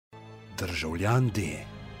Državljan D,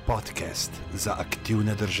 podcast za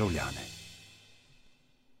aktivne državljane.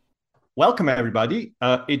 Welcome, everybody.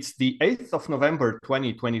 It's the 8th of November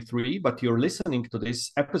 2023, but you're listening to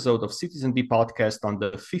this episode of Citizen D podcast on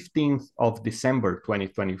the 15th of December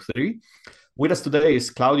 2023. With us today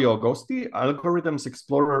is Claudio Agosti, algorithms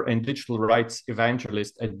explorer and digital rights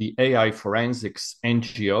evangelist at the AI Forensics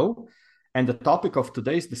NGO. And the topic of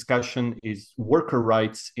today's discussion is worker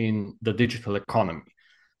rights in the digital economy.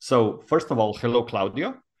 So first of all, hello,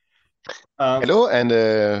 Claudio. Hello, and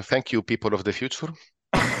thank you, people of the future.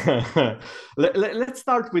 Let's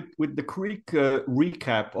start with the quick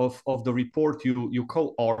recap of the report you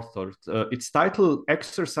co-authored. It's titled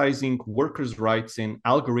Exercising Workers' Rights in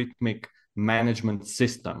Algorithmic Management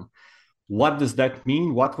System. What does that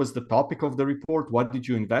mean? What was the topic of the report? What did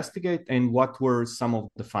you investigate? And what were some of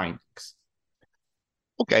the findings?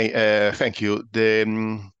 Okay, thank you.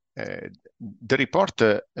 The report,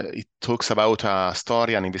 it talks about a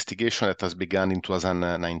story, an investigation that has begun in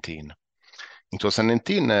 2019. In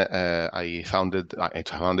 2019, I founded in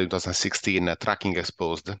 2016 Tracking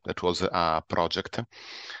Exposed. That was a project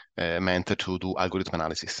meant to do algorithm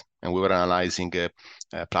analysis. And we were analyzing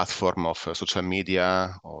a platform of social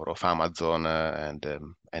media or of Amazon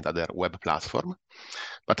and other web platform.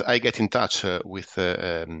 But I get in touch with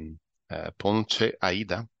Ponce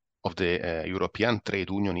Aida of the European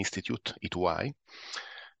Trade Union Institute, E2I,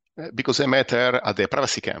 because I met her at the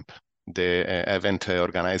Privacy Camp, the event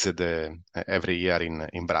organized every year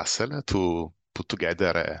in Brussels to put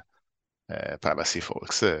together privacy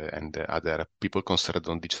folks and other people concerned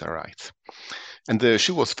on digital rights. And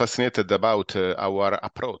she was fascinated about our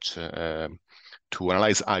approach to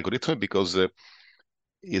analyze algorithm because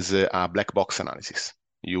it's a black box analysis.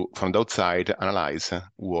 You, from the outside, analyze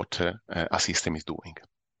what a system is doing.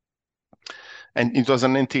 And in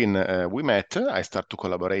 2019, we met. I started to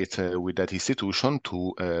collaborate with that institution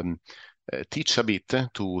to teach a bit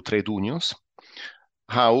to trade unions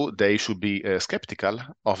how they should be skeptical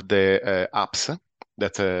of the apps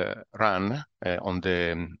that run on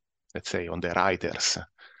the, let's say, on the rider's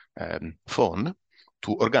phone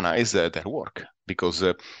to organize their work, because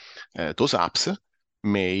those apps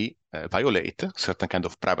may violate certain kind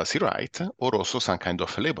of privacy right or also some kind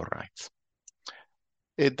of labor rights.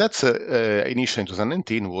 That's initially in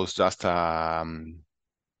 2019 was just an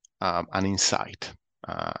insight,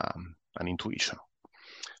 an intuition.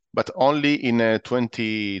 But only in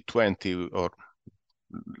 2020, or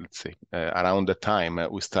let's say around the time,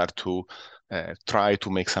 we start to try to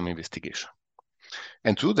make some investigation.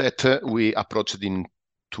 And to do that, we approached it in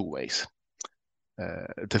two ways.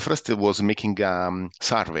 The first was making a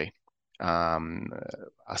survey, a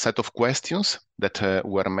set of questions that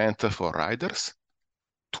were meant for riders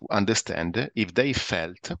to understand if they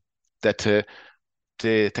felt that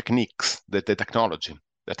the techniques, that the technology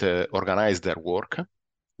that organized their work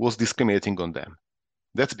was discriminating on them.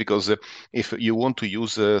 That's because if you want to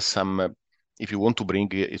use if you want to bring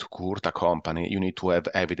it to court a company, you need to have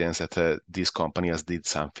evidence that this company has did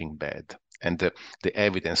something bad. And the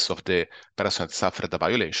evidence of the person that suffered the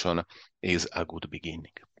violation is a good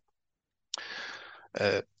beginning.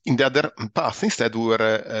 In the other path, instead, we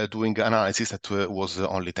were doing analysis that was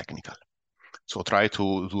only technical. So try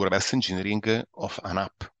to do reverse engineering of an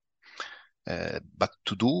app. But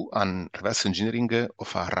to do an reverse engineering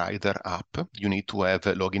of a rider app, you need to have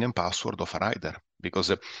a login and password of a rider,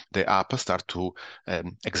 because the app start to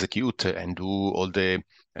execute and do all the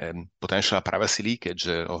potential privacy leakage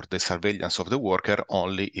or the surveillance of the worker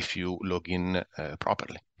only if you log in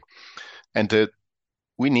properly. And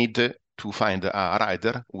we need to find a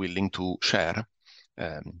rider willing to share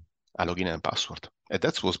a login and password. And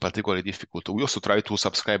that was particularly difficult. We also tried to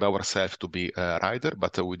subscribe ourselves to be a rider,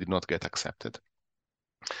 but we did not get accepted.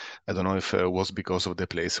 I don't know if it was because of the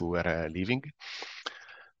place we were living.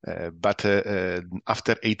 But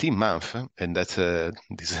after 18 months, and that's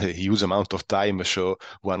this huge amount of time, show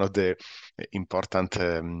one of the important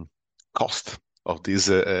costs of this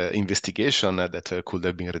investigation that could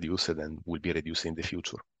have been reduced and will be reduced in the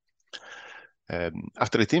future.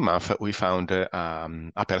 After 18 months, we found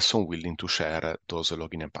a person willing to share those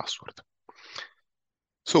login and password.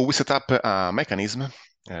 So we set up a mechanism.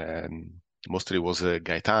 Mostly was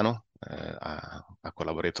Gaetano, a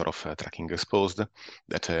collaborator of Tracking Exposed,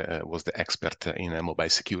 that was the expert in mobile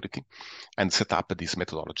security, and set up this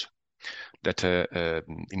methodology that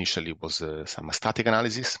initially was some static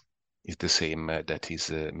analysis. Is the same that is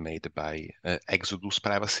made by Exodus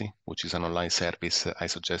Privacy, which is an online service I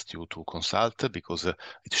suggest you to consult, because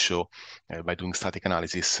it shows by doing static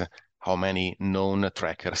analysis how many known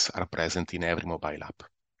trackers are present in every mobile app.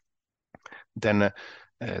 Then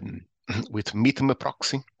with MITM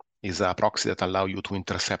proxy, is a proxy that allows you to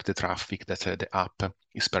intercept the traffic that the app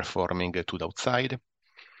is performing to the outside.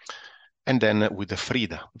 And then with the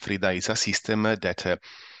FRIDA. FRIDA is a system that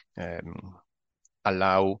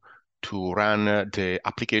allow to run the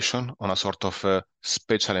application on a sort of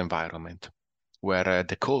special environment where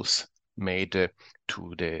the calls made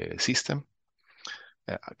to the system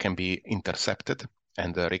can be intercepted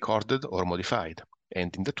and recorded or modified.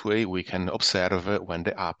 And in that way, we can observe when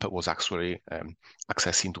the app was actually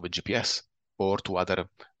accessing to the GPS or to other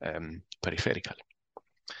peripheral.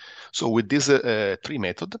 So with this tree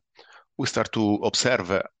method, we start to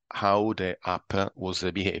observe how the app was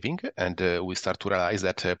behaving, and we start to realize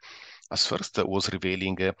that as first was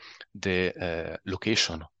revealing the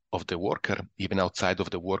location of the worker even outside of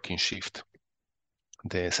the working shift.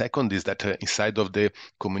 The second is that inside of the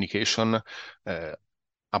communication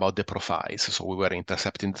about the profiles, so we were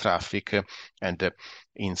intercepting traffic, and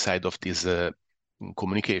inside of this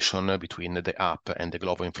communication between the app and the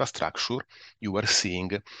global infrastructure, you were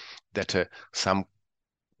seeing that some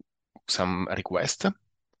requests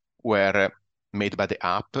were made by the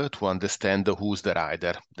app to understand who's the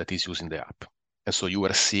rider that is using the app. And so you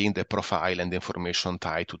were seeing the profile and the information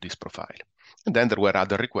tied to this profile. And then there were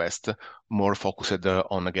other requests more focused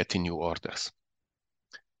on getting new orders.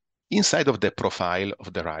 Inside of the profile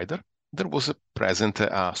of the rider, there was present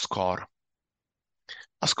a score.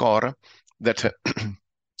 A score that,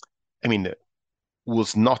 I mean,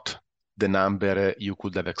 was not the number you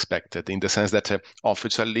could have expected, in the sense that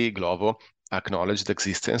officially Glovo acknowledged the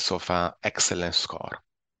existence of an excellence score.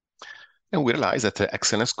 And we realized that the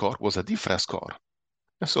excellence score was a different score.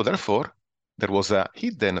 And so therefore, there was a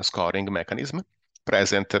hidden scoring mechanism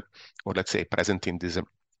present, or let's say present in this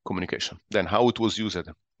communication. Then how it was used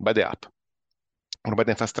by the app or by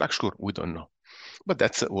the infrastructure, we don't know. But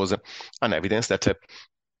that was an evidence that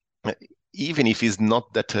even if it's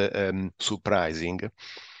not that surprising,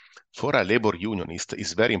 for a labor unionist,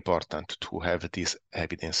 it's very important to have this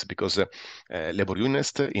evidence, because labor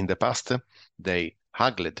unionists in the past, they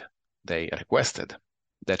haggled, they requested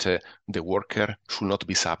that the worker should not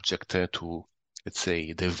be subject to, let's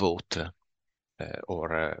say, the vote,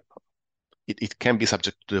 or it can be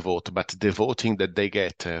subject to the vote, but the voting that they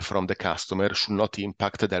get from the customer should not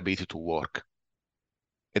impact their ability to work.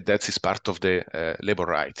 And that is part of the labor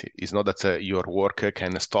right. It's not that your work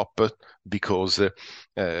can stop because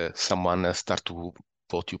someone starts to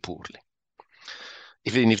vote you poorly.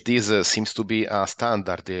 Even if this seems to be a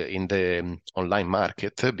standard in the online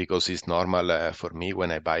market, because it's normal for me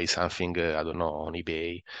when I buy something, I don't know, on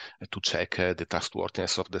eBay, to check the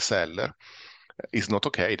trustworthiness of the seller, it's not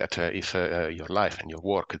okay that if your life and your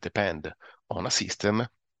work depend on a system,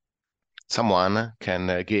 someone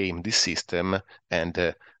can game this system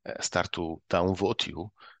and start to downvote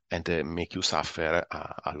you and make you suffer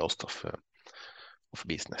a loss of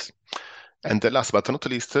business. And last but not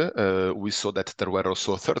least, we saw that there were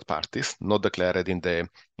also third parties not declared in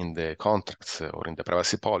the contracts or in the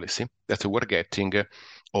privacy policy that were getting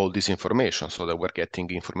all this information. So they were getting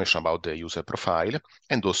information about the user profile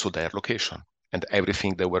and also their location and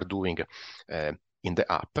everything they were doing in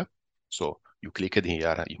the app. So you clicked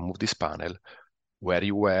here, you move this panel, where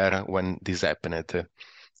you were when this happened,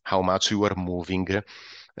 how much you were moving in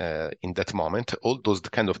that moment. All those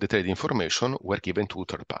kind of detailed information were given to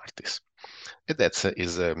third parties. And that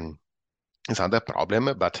is another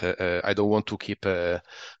problem, but I don't want to keep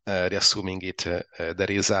reassuming it.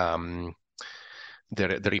 There is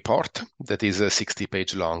the report that is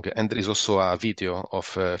 60-page long, and there is also a video of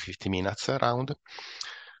 50 minutes around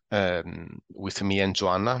with me and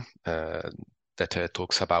Joanna that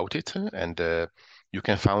talks about it, and you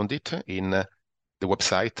can find it in the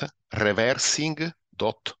website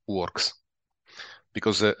reversing.works,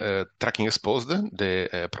 because Tracking Exposed,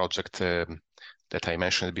 the project that I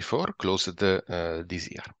mentioned before, closed this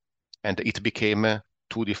year, and it became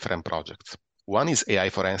two different projects. One is AI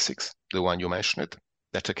forensics, the one you mentioned,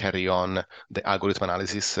 that carry on the algorithm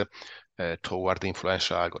analysis toward the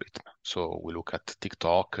influential algorithm. So we look at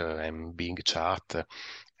TikTok and Bing Chat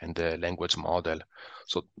and the language model.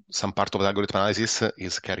 So some part of the algorithm analysis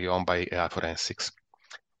is carried on by AI forensics.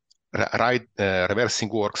 Reversing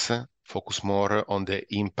works focus more on the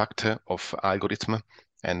impact of algorithm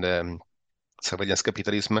and surveillance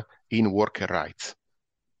capitalism in worker rights.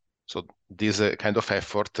 So this kind of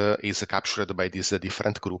effort is captured by this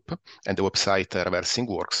different group, and the website Reversing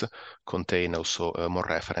Works contain also more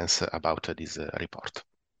reference about this report.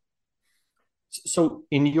 So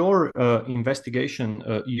in your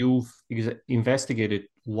investigation, you've investigated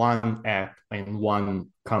one app and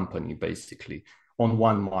one company, basically. on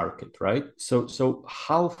one market, right? So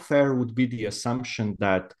how fair would be the assumption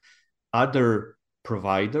that other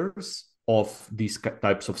providers of these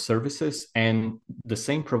types of services and the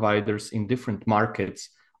same providers in different markets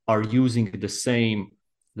are using the same,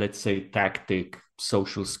 let's say, tactic,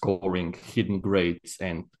 social scoring, hidden grades,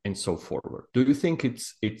 and so forward? Do you think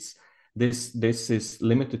it's this is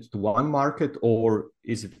limited to one market, or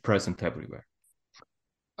is it present everywhere?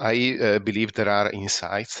 I believe there are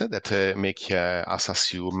insights that make us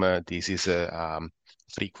assume this is a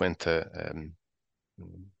frequent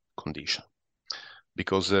condition.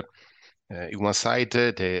 Because in one side,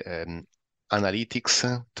 the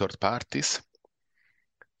analytics third parties,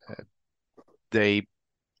 they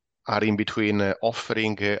are in between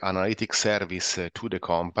offering analytics service to the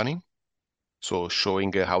company, so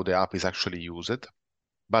showing how the app is actually used,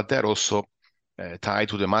 but they're also tied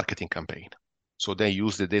to the marketing campaign. So they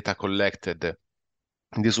use the data collected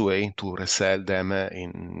in this way to resell them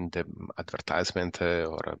in the advertisement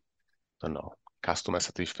or, I don't know, customer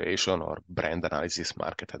satisfaction or brand analysis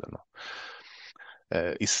market, I don't know.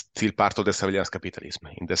 Is still part of the surveillance capitalism,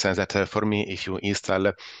 in the sense that for me, if you install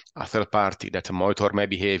a third party that monitor my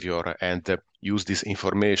behavior and use this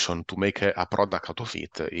information to make a product out of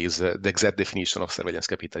it, is the exact definition of surveillance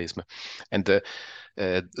capitalism. And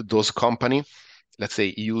those companies, let's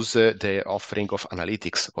say, use the offering of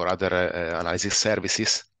analytics or other analysis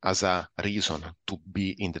services as a reason to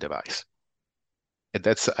be in the device. And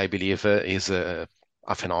that's, I believe, is a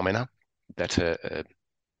phenomena that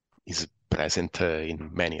is present in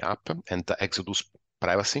many apps, and the Exodus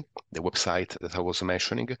Privacy, the website that I was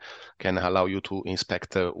mentioning, can allow you to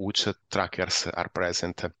inspect which trackers are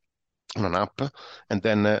present on an app, and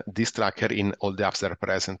then this tracker in all the apps that are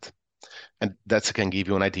present. And that can give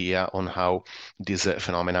you an idea on how this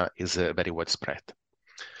phenomena is very widespread.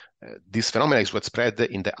 This phenomena is widespread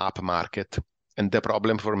in the app market, and the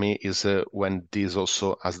problem for me is when this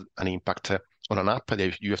also has an impact on an app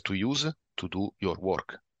that you have to use to do your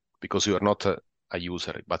work, because you are not a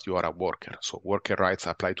user, but you are a worker. So worker rights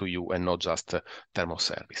apply to you and not just term of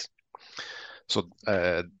service. So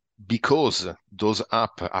because those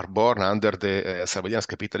apps are born under the surveillance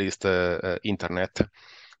capitalist internet,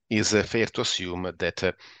 is fair to assume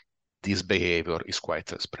that this behavior is quite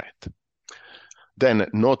spread. Then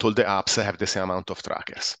not all the apps have the same amount of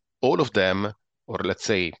trackers. All of them, or let's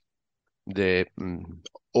say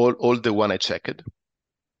all the one I checked,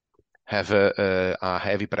 have a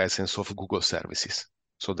heavy presence of Google services.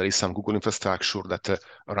 So there is some Google infrastructure that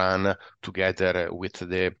run together with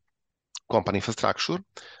the company infrastructure,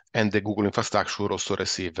 and the Google infrastructure also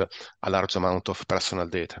receive a large amount of personal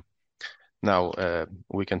data. Now,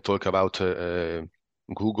 we can talk about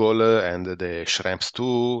Google and the Schrems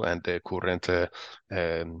 2 and the current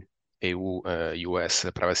EU-US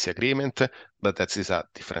privacy agreement, but that is a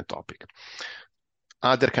different topic.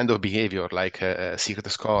 Other kind of behavior like secret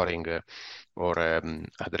scoring or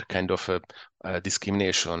other kind of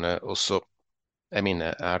discrimination also, I mean,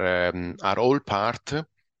 are all part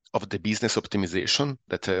of the business optimization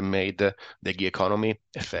that made the gig economy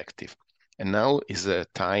effective. And now is the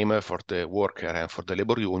time for the worker and for the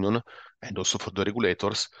labor union and also for the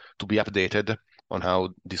regulators to be updated on how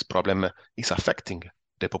this problem is affecting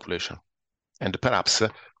the population, and perhaps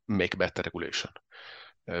make better regulation.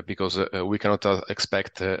 Because we cannot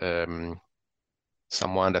expect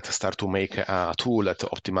someone that start to make a tool that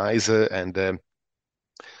optimize and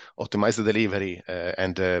optimize the delivery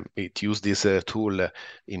and it use this tool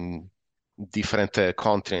in different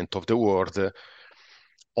continent of the world.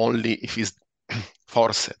 Only if it's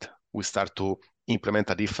forced, we start to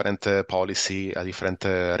implement a different policy, a different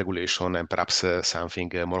regulation, and perhaps something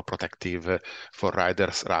more protective for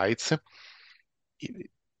riders' rights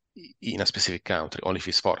in a specific country, only if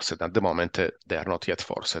it's forced. At the moment, they are not yet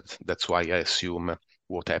forced. That's why I assume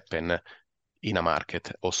what happened in a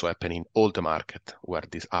market also happen in all the market where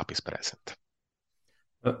this app is present.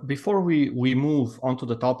 Before we move on to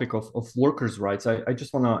the topic of workers' rights, I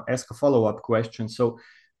just want to ask a follow-up question. So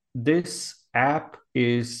this app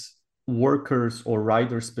is workers or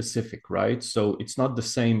rider specific, right? So it's not the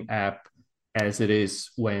same app as it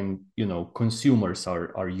is when, you know, consumers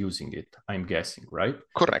are using it, I'm guessing, right?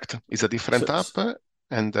 Correct. It's a different app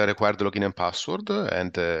and require the login and password.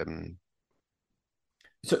 And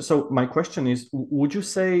so my question is, would you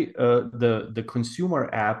say the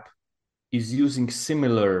consumer app is using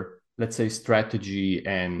similar, let's say, strategy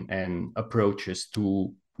and approaches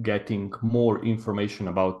to getting more information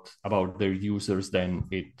about their users than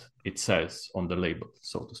it says on the label,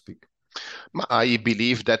 so to speak? I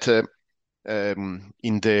believe that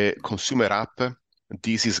in the consumer app,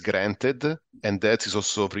 this is granted, and that is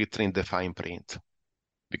also written in the fine print.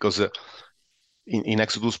 because in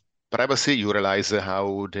Exodus Privacy, you realize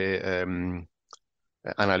how the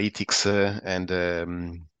analytics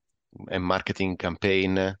and marketing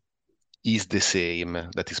campaign is the same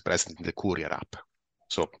that is present in the courier app.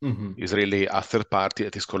 So it's really a third party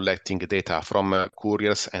that is collecting data from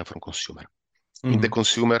couriers and from consumer. In the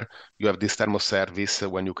consumer, you have this term of service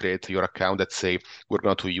when you create your account that say, we're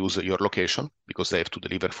going to use your location because they have to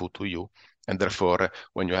deliver food to you. And therefore,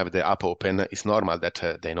 when you have the app open, it's normal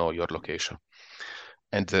that they know your location.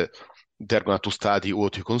 And they're going to study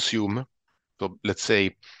what you consume. So let's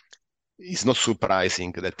say it's not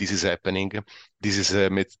surprising that this is happening. This is,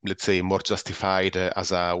 let's say, more justified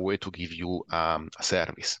as a way to give you a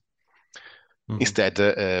service. Instead,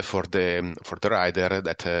 for the rider,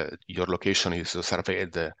 that your location is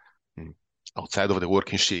surveyed outside of the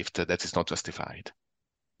working shift, that is not justified.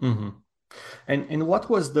 And what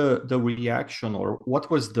was the reaction, or what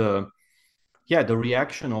was the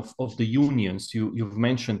reaction of the unions? You've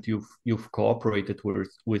mentioned you've cooperated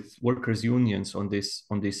with workers' unions on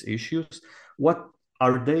these issues. What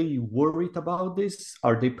are they worried about this?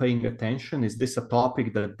 Are they paying attention? Is this a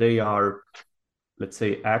topic that they are, let's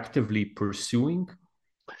say, actively pursuing?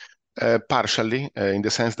 Partially, in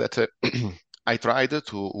the sense that I tried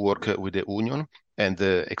to work with the union and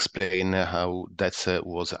explain how that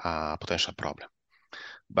was a potential problem.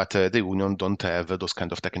 But the union don't have those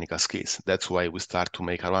kind of technical skills. That's why we start to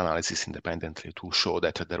make our analysis independently to show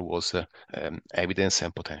that there was evidence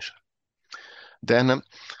and potential. Then,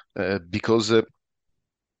 because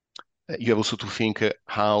you have also to think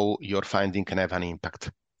how your finding can have an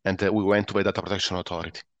impact. And we went to the Data Protection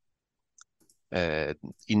Authority.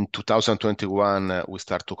 In 2021, we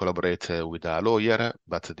start to collaborate with a lawyer,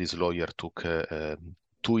 but this lawyer took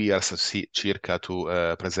 2 years circa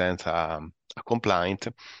to present a complaint,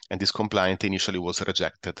 and this complaint initially was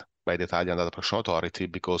rejected by the Italian Data Protection Authority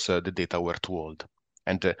because the data were too old.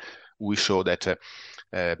 And we show that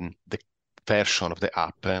the version of the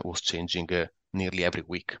app was changing nearly every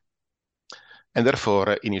week. And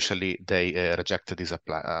therefore, initially, they rejected this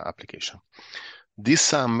application. This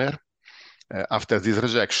summer, after this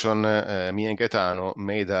rejection, me and Gaetano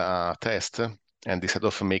made a test, and instead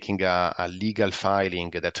of making a legal filing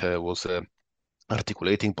that was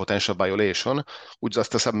articulating potential violation, we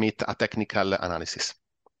just submit a technical analysis.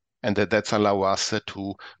 And that allow us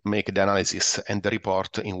to make the analysis and the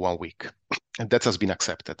report in 1 week. And that has been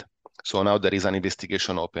accepted. So now there is an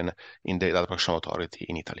investigation open in the Data Protection Authority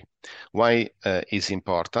in Italy. Why is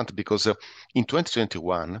important? Because in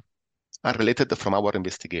 2021, unrelated from our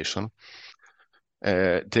investigation,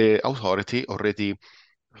 the authority already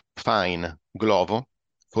fined Glovo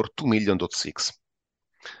for 2 million .6.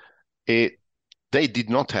 They did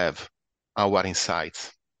not have our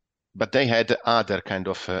insights, but they had other kind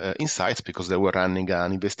of insights because they were running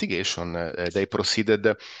an investigation. They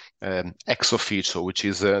proceeded ex officio, which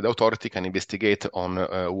is the authority can investigate on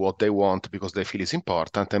what they want because they feel is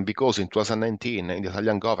important. And because in 2019, in the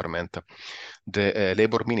Italian government, the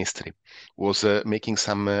labor ministry was making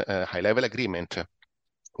some high-level agreement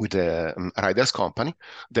with the riders company,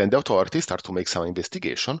 then the authorities start to make some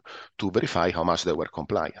investigation to verify how much they were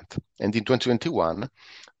compliant. And in 2021,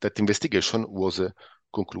 that investigation was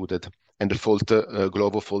concluded, and the fault,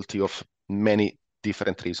 Glovo faulty of many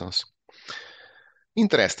different reasons.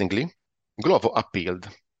 Interestingly, Glovo appealed,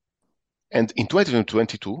 and in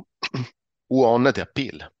 2022, won the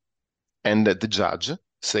appeal. And the judge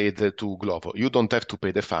said to Glovo, you don't have to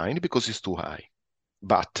pay the fine because it's too high.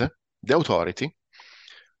 But the authority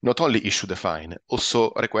not only issued the fine,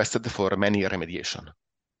 also requested for many remediation.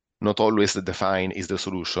 Not always the fine is the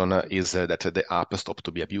solution, is that the app stopped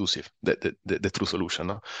to be abusive, the true solution.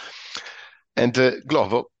 No? And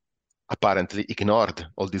Glovo apparently ignored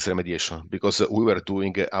all this remediation because we were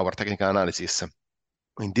doing our technical analysis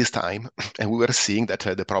in this time, and we were seeing that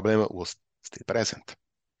the problem was still present.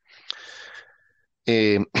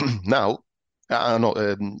 Now,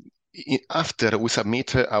 after we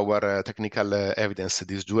submit our technical evidence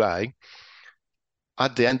this July,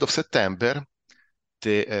 at the end of September,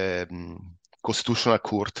 the Constitutional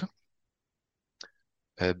Court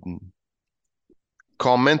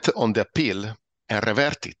comment on the appeal and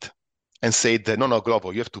revert it and said, no,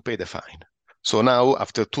 Glovo, you have to pay the fine. So now,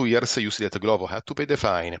 after 2 years, you see that Glovo had to pay the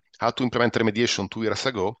fine, had to implement remediation 2 years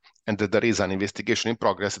ago, and that there is an investigation in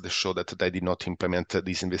progress that shows that they did not implement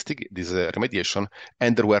this remediation,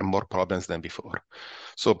 and there were more problems than before.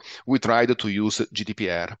 So we tried to use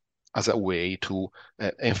GDPR as a way to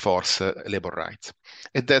enforce labor rights.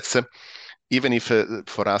 And that's, even if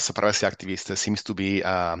for us privacy activists seems to be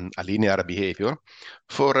a linear behavior,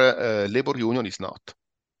 for labor union is not.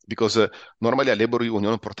 because normally a labor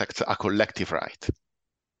union protects a collective right,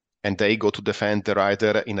 and they go to defend the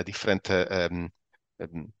rider in a different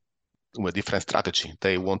with a different strategy.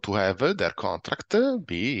 They want to have their contract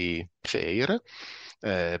be fair,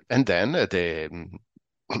 and then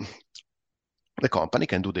the company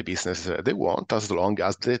can do the business they want as long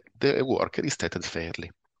as the worker is treated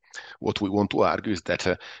fairly. What we want to argue is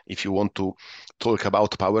that if you want to talk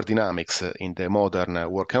about power dynamics in the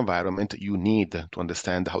modern work environment, you need to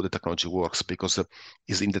understand how the technology works, because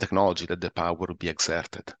it's in the technology that the power will be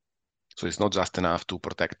exerted. So it's not just enough to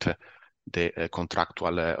protect the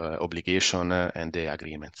contractual obligation and the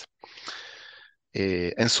agreements.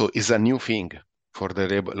 And so it's a new thing for the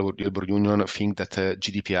labor union, think that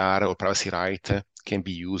GDPR or privacy right can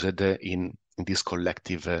be used in this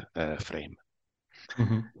collective frame.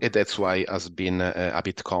 Mm-hmm. And that's why it has been a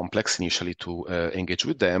bit complex initially to engage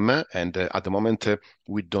with them. And at the moment,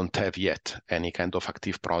 we don't have yet any kind of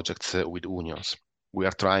active projects with unions. We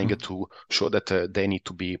are trying to show that they need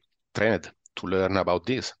to be trained to learn about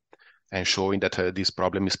this, and showing that this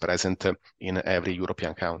problem is present in every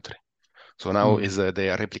European country. So now is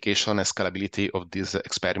the replication and scalability of this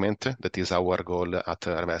experiment that is our goal at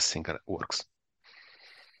Revessing Works.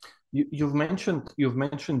 You've mentioned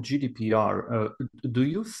GDPR. Do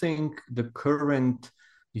you think the current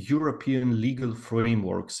European legal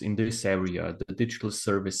frameworks in this area, the Digital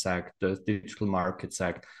Service Act, the Digital Markets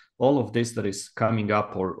Act, all of this that is coming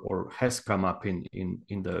up or has come up in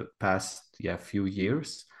the past few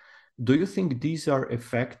years, do you think these are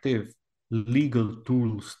effective legal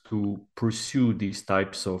tools to pursue these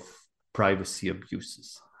types of privacy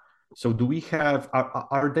abuses? So do we have,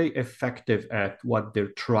 are they effective at what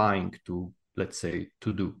they're trying to, let's say,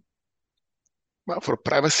 to do? Well, for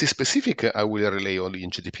privacy specific, I will rely only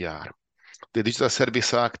in GDPR. The Digital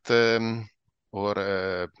Service Act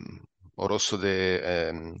or also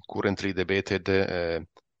the currently debated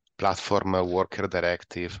Platform Worker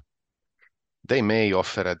Directive, they may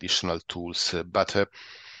offer additional tools, but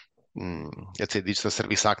let's say Digital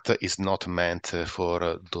Service Act is not meant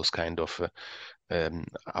for those kind of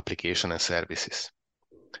application and services.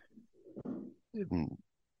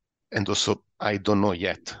 And also, I don't know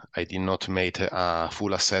yet. I did not make a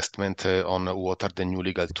full assessment on what are the new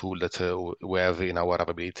legal tools that we have in our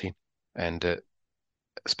availability, and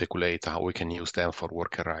speculate how we can use them for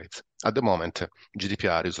worker rights. At the moment,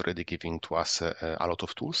 GDPR is already giving to us a lot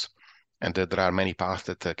of tools, and there are many paths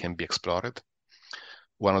that can be explored.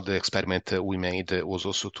 One of the experiments we made was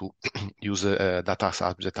also to use data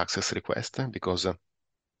subject access request, because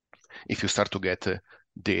if you start to get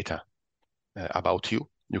data about you,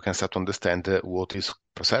 you can start to understand what is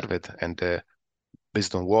preserved, and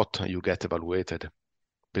based on what you get evaluated,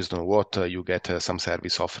 based on what you get some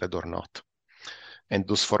service offered or not. And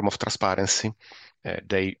those form of transparency,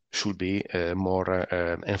 they should be more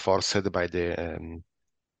enforced by the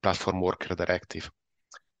Platform Worker Directive.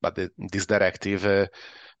 But this directive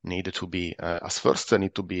need to be, as first,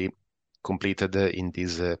 need to be completed in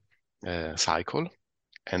this cycle.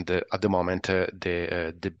 And at the moment,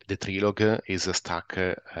 the trilogue is stuck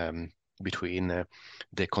between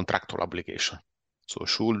the contractual obligation. So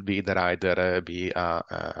should be the rider be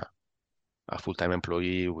a full-time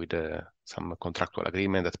employee with some contractual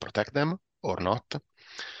agreement that protect them or not?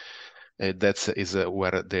 That is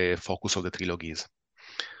where the focus of the trilogue is.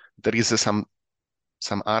 There is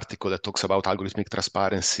some article that talks about algorithmic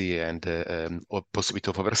transparency and possibility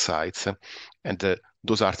of oversights, and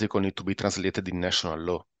those articles need to be translated in national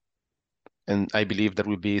law. And I believe there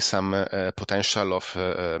will be some potential of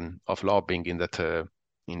lobbying in that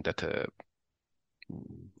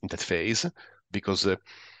phase, because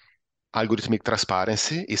algorithmic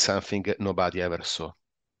transparency is something nobody ever saw.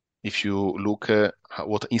 If you look at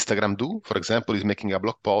what Instagram do, for example, is making a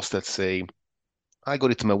blog post that say,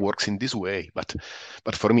 algorithm works in this way, but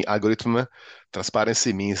for me, algorithm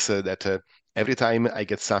transparency means that every time I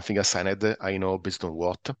get something assigned, I know based on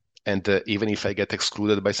what, and even if I get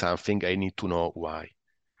excluded by something, I need to know why.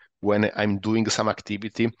 When I'm doing some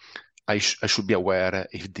activity, I should be aware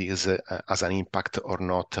if this has an impact or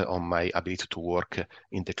not on my ability to work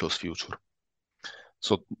in the close future.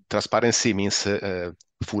 So transparency means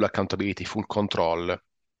full accountability, full control,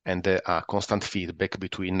 and a constant feedback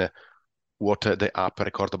between what the app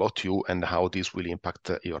record about you and how this will impact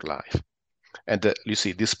your life. And you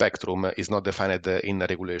see, this spectrum is not defined in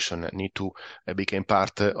regulation, need to become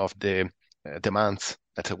part of the demands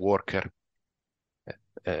that a worker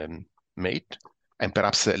made, and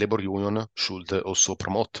perhaps a labor union should also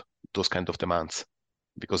promote those kind of demands,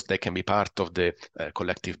 because they can be part of the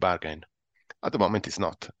collective bargain. At the moment, it's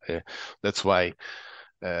not. That's why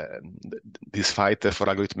this fight for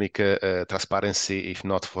algorithmic transparency, if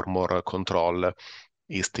not for more control,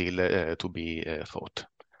 is still to be fought.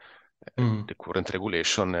 The current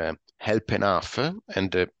regulation help enough,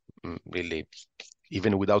 and really,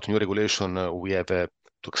 even without new regulation, we have to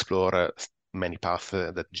explore many paths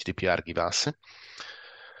that GDPR give us.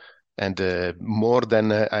 And more than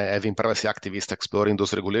having privacy activists exploring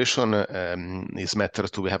those regulations, it's matter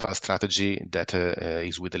to have a strategy that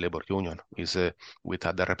is with the labor union, is with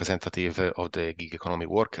other representative of the gig economy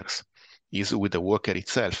workers, is with the worker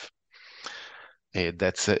itself.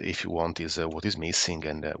 That's, if you want, is what is missing,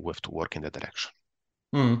 and we have to work in that direction.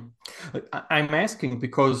 I'm asking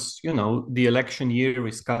because the election year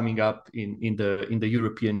is coming up in the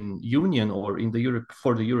European Union, or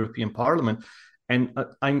for the European Parliament, and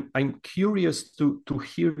I'm curious to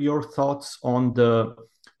hear your thoughts on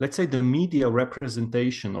let's say the media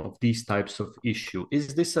representation of these types of issue.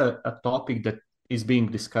 Is this a topic that is being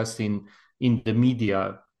discussed in the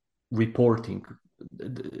media reporting?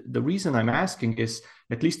 The reason I'm asking is,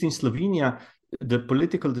 at least in Slovenia, the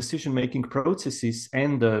political decision-making processes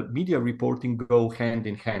and the media reporting go hand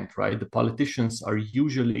in hand, right? The politicians are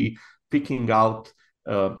usually picking out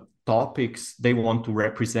topics they want to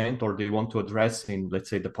represent or they want to address in,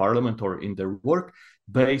 let's say, the parliament or in their work,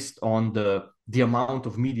 based on the amount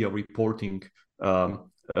of media reporting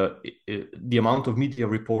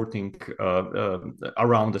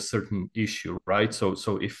around a certain issue, right? So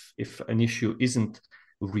if an issue isn't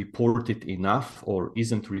reported enough or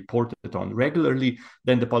isn't reported on regularly,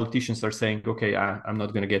 then the politicians are saying, okay, I'm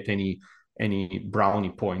not going to get any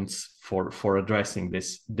brownie points for addressing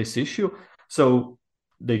this issue, so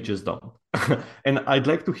they just don't. And I'd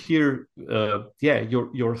like to hear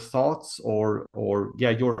your thoughts or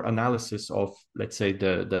your analysis of, let's say,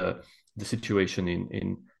 the situation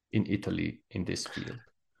in Italy in this field.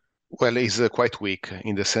 Well, it's quite weak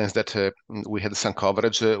in the sense that we had some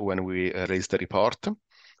coverage when we raised the report,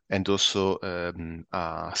 and also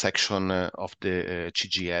a section of the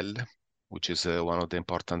CGL, which is one of the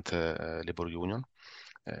important labor union,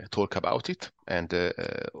 talk about it, and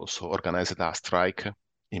also organized a strike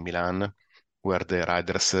in Milan where the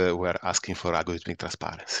riders were asking for algorithmic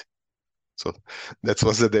transparency. So that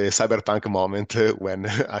was the cyberpunk moment when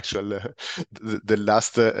the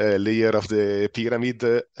last layer of the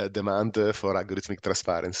pyramid demand for algorithmic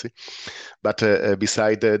transparency. But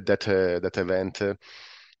beside that event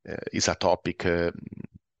is a topic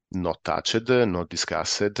not touched, not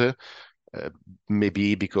discussed,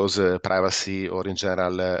 maybe because privacy or in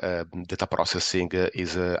general data processing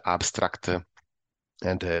is abstract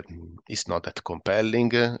and it's not that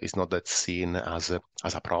compelling, it's not that seen as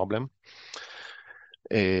a problem.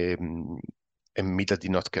 And media did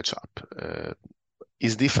not catch up.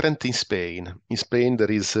 It's different in Spain. In Spain, there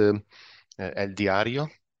is El Diario,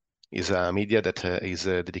 is a media that is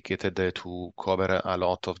dedicated to cover a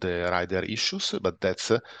lot of the rider issues, but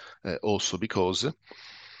that's also because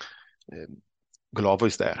Glovo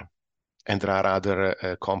is there, and there are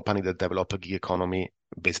other companies that develop a gig economy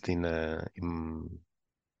based in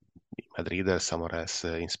Madrid or somewhere else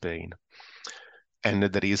in Spain. And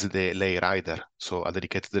there is the lay rider, so a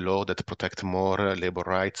dedicated law that protects more labor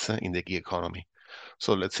rights in the gig economy.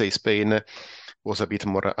 So let's say Spain was a bit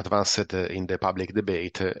more advanced in the public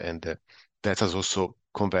debate, and that has also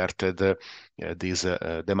converted these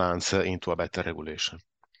demands into a better regulation.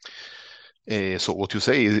 So what you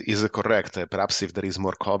say is correct. Perhaps if there is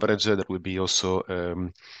more coverage, there will be also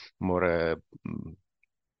more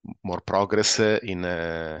progress in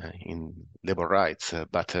labor rights.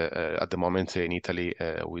 But at the moment in Italy,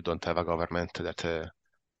 we don't have a government that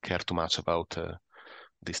care too much about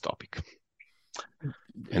this topic.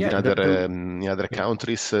 And in other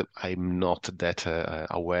countries, I'm not that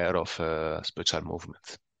aware of special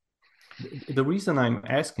movements. The reason I'm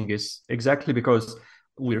asking is exactly because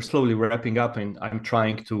we're slowly wrapping up, and I'm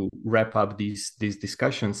trying to wrap up these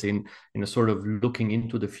discussions in a sort of looking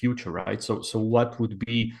into the future, right? So what would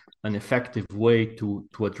be an effective way to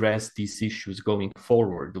address these issues going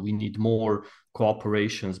forward? Do we need more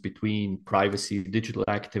cooperations between privacy, digital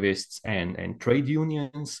activists, and trade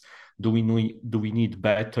unions? Do we need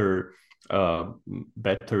better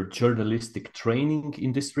journalistic training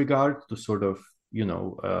in this regard to sort of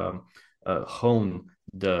hone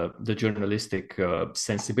the journalistic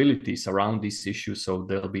sensibilities around these issues, so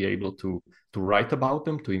they'll be able to write about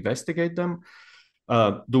them, to investigate them?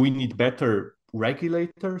 Do we need better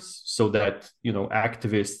regulators so that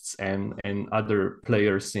activists and other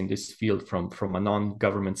players in this field from a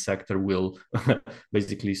non-government sector will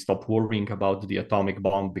basically stop worrying about the atomic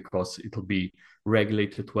bomb because it'll be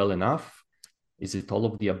regulated well enough? Is it all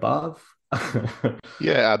of the above?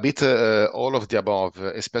 Yeah, a bit all of the above,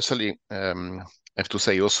 especially I have to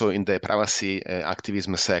say also in the privacy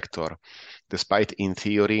activism sector. Despite in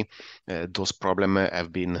theory those problems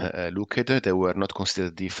have been looked at, they were not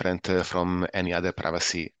considered different from any other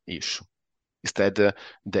privacy issue. Instead,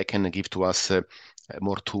 they can give to us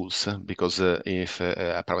more tools because if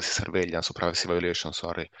a privacy surveillance or privacy violation,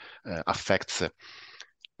 sorry, affects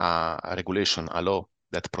a regulation, a law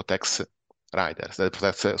that protects riders, that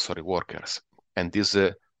protects, sorry, workers, and this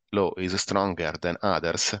law is stronger than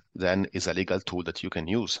others, then is a legal tool that you can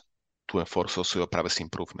use to enforce also your privacy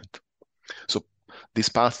improvement. So this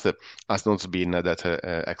path has not been that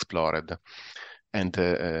explored. And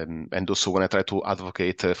also when I try to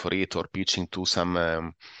advocate for it or pitching to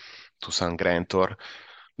some grantor,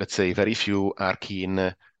 let's say very few are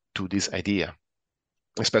keen to this idea,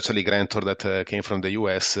 especially grantor that came from the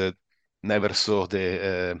US, never saw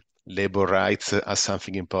the labor rights as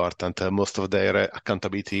something important. Most of their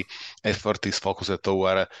accountability effort is focused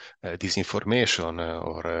toward disinformation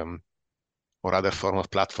or other form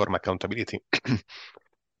of platform accountability.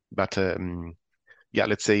 But yeah,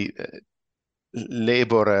 let's say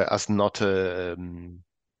labor has not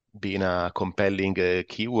been a compelling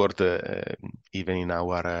keyword even in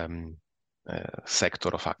our sector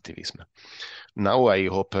of activism. Now I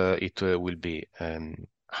hope it will be.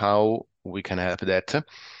 How we can help that?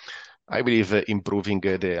 I believe improving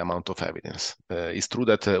the amount of evidence. It's true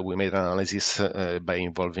that we made an analysis by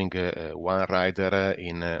involving one rider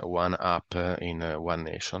in one app in one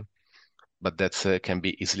nation, but that can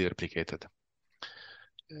be easily replicated.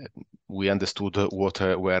 We understood what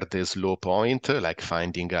were the slow point, like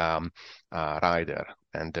finding a rider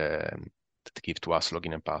and that give to us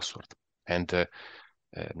login and password. And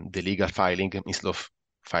the legal filing, instead of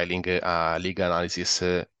filing a legal analysis,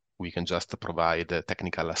 we can just provide a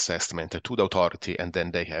technical assessment to the authority, and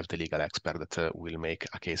then they have the legal expert that will make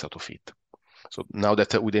a case out of it. So now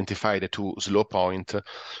that we identify the two slow points,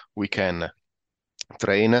 we can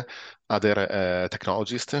train other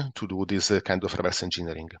technologists to do this kind of reverse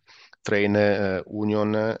engineering. Train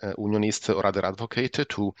unionists or other advocate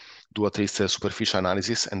to do at least a superficial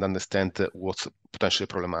analysis and understand what's potentially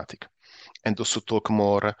problematic. And also talk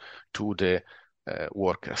more to the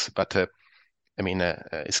workers. But I mean,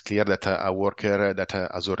 it's clear that a worker that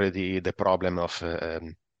has already the problem of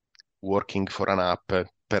working for an app,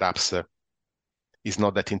 perhaps is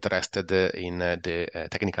not that interested in the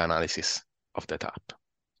technical analysis of that app.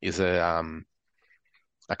 Is a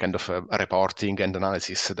kind of reporting and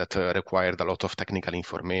analysis that required a lot of technical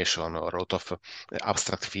information or a lot of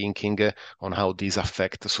abstract thinking on how these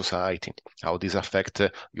affect society, how these affect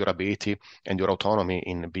your ability and your autonomy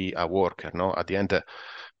in be a worker. No, at the end,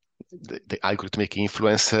 the algorithmic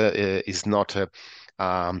influence is not a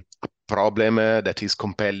problem that is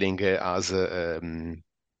compelling as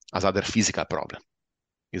other physical problem.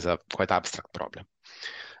 Is a quite abstract problem.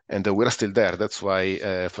 And we're still there. That's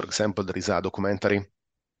why, for example, there is a documentary.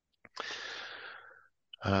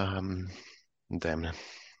 Damn,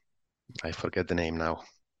 I forget the name now.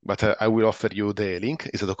 But I will offer you the link.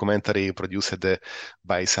 It's a documentary produced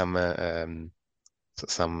by some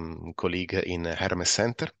colleague in Hermes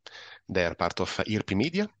Center. They are part of IRP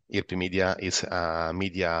Media. IRP Media is a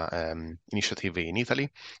media initiative in Italy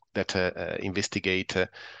that investigate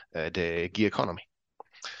the gig economy.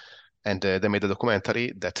 And they made a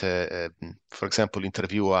documentary that, for example,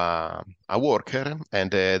 interview a worker, and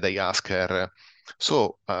they ask her,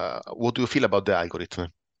 so what do you feel about the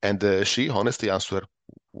algorithm? And she honestly answered,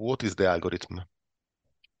 what is the algorithm?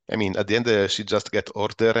 I mean, at the end, she just get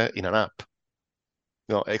order in an app,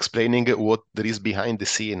 explaining what there is behind the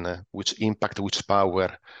scene, which impact, which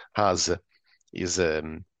power has, is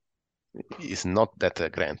not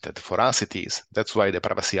that granted. For us, it is. That's why the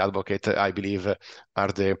privacy advocate, I believe,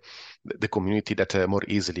 are the community that more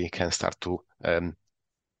easily can start to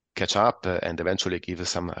catch up and eventually give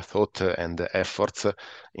some thought and efforts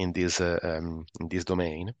in this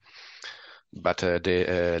domain. But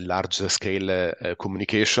the large-scale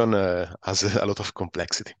communication has a lot of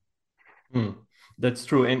complexity. That's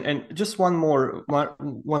true. And just one more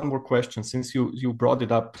question, since you brought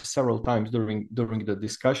it up several times during the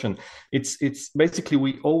discussion. It's basically,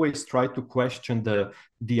 we always try to question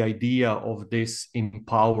the idea of this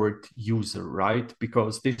empowered user, right?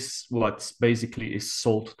 Because this what's basically is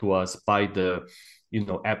sold to us by the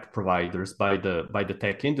app providers, by the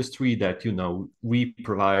tech industry, that we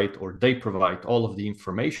provide or they provide all of the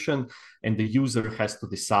information, and the user has to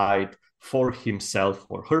decide for himself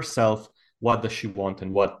or herself what does she want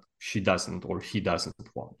and what she doesn't or he doesn't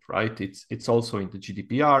want, right? It's also in the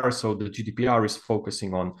GDPR. So the GDPR is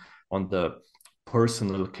focusing on the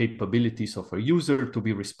personal capabilities of a user to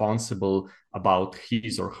be responsible about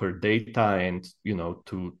his or her data, and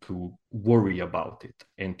to worry about it,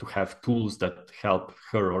 and to have tools that help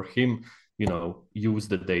her or him use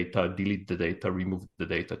the data, delete the data, remove the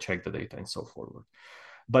data, check the data, and so forward.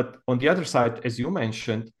 But on the other side, as you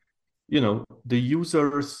mentioned, the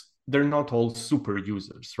users, they're not all super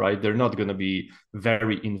users, right? They're not going to be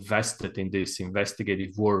very invested in this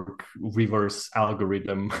investigative work, reverse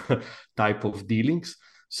algorithm type of dealings.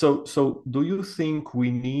 So do you think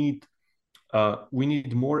we need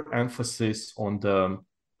more emphasis on the,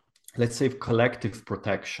 let's say, collective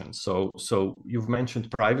protection? So you've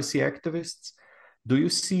mentioned privacy activists. Do you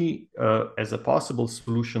see as a possible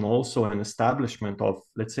solution also an establishment of,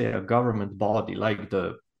 let's say, a government body like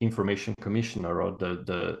the Information Commissioner or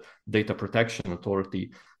the Data Protection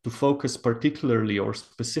Authority to focus particularly or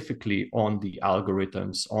specifically on the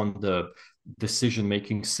algorithms, on the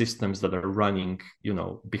decision-making systems that are running,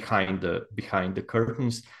 behind the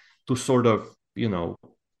curtains, to sort of,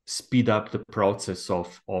 speed up the process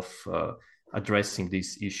of addressing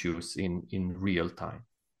these issues in real time?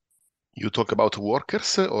 You talk about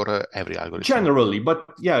workers or every algorithm? Generally, but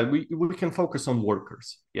yeah, we can focus on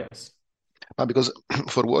workers, yes. Because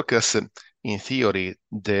for workers, in theory,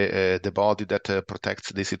 the body that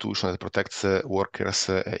protects the institution, that protects workers'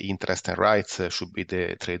 interests and rights should be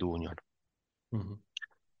the trade union. Mm-hmm.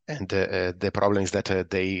 And the problem is that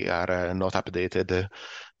they are not updated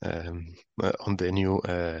on the new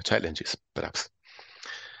challenges, perhaps.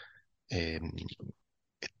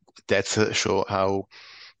 That's show how,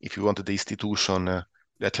 if you want, the institution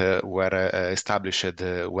that were established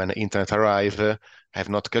when internet arrived have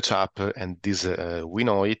not catch up, and this we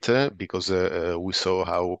know it because we saw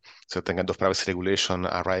how certain kind of privacy regulation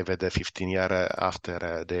arrived 15 years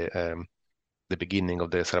after the beginning of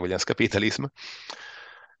the surveillance capitalism.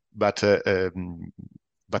 But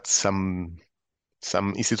some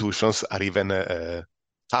institutions are even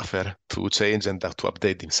tougher to change and to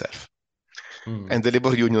update themselves. And the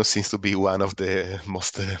labor union seems to be one of the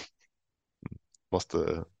most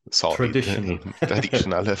solid, traditional.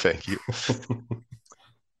 Thank you.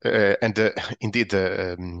 And indeed,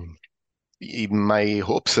 my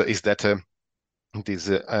hopes is that this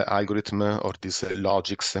algorithm or these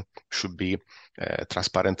logics should be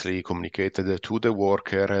transparently communicated to the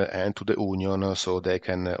worker and to the union, so they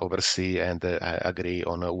can oversee and agree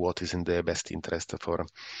on what is in the best interest for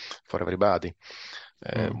everybody.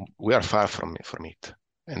 We are far from it,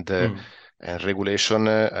 and regulation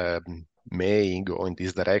may go in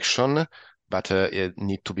this direction, but it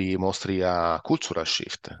need to be mostly a cultural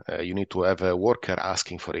shift. You need to have a worker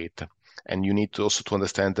asking for it, and you need to also to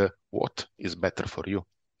understand what is better for you.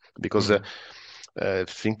 Because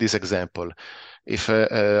think this example: if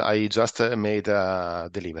I just made a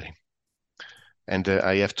delivery and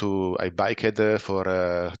I biked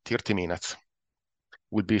for 30 minutes.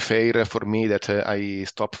 Would be fair for me that I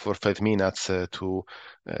stop for 5 minutes to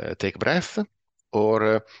take breath,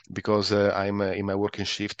 or because I'm in my working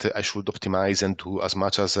shift, I should optimize and do as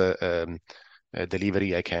much as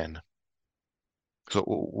delivery I can. So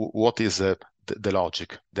what is the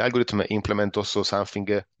logic? The algorithm implement also something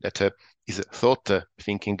that is thought,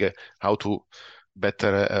 thinking how to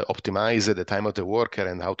better optimize the time of the worker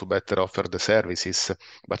and how to better offer the services.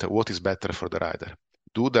 But what is better for the rider?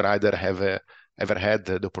 Do the rider have ever had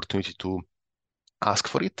the opportunity to ask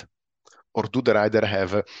for it? Or do the rider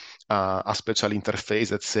have a special interface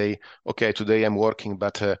that say, okay, today I'm working,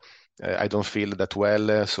 but I don't feel that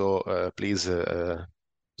well, so please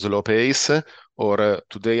slow pace, or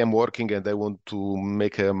today I'm working and I want to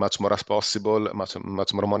make much more as possible, much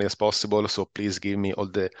more money as possible, so please give me all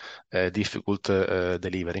the difficult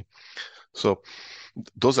delivery. So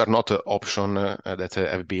those are not options that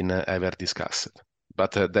have been ever discussed.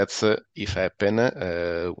 But that's, if happen,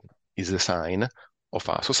 is a sign of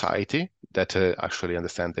a society that actually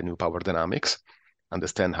understand the new power dynamics,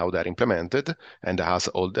 understand how they're implemented, and has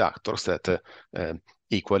all the actors that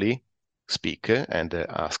equally speak and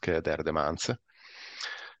ask their demands.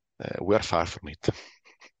 We are far from it.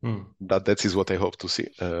 But that is what I hope to see,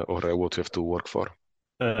 or what we have to work for.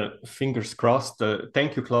 Fingers crossed.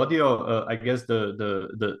 Thank you, Claudio. I guess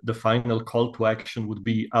the final call to action would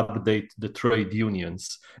be update the trade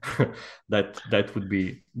unions. that would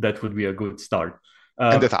be a good start.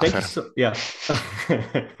 And the thank you tougher. yeah,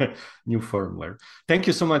 new firmware. Thank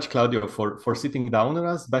you so much, Claudio, for sitting down with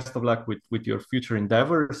us. Best of luck with your future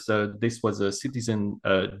endeavors. This was a Citizen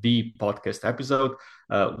D podcast episode.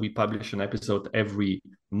 We publish an episode every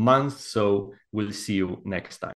month, so we'll see you next time.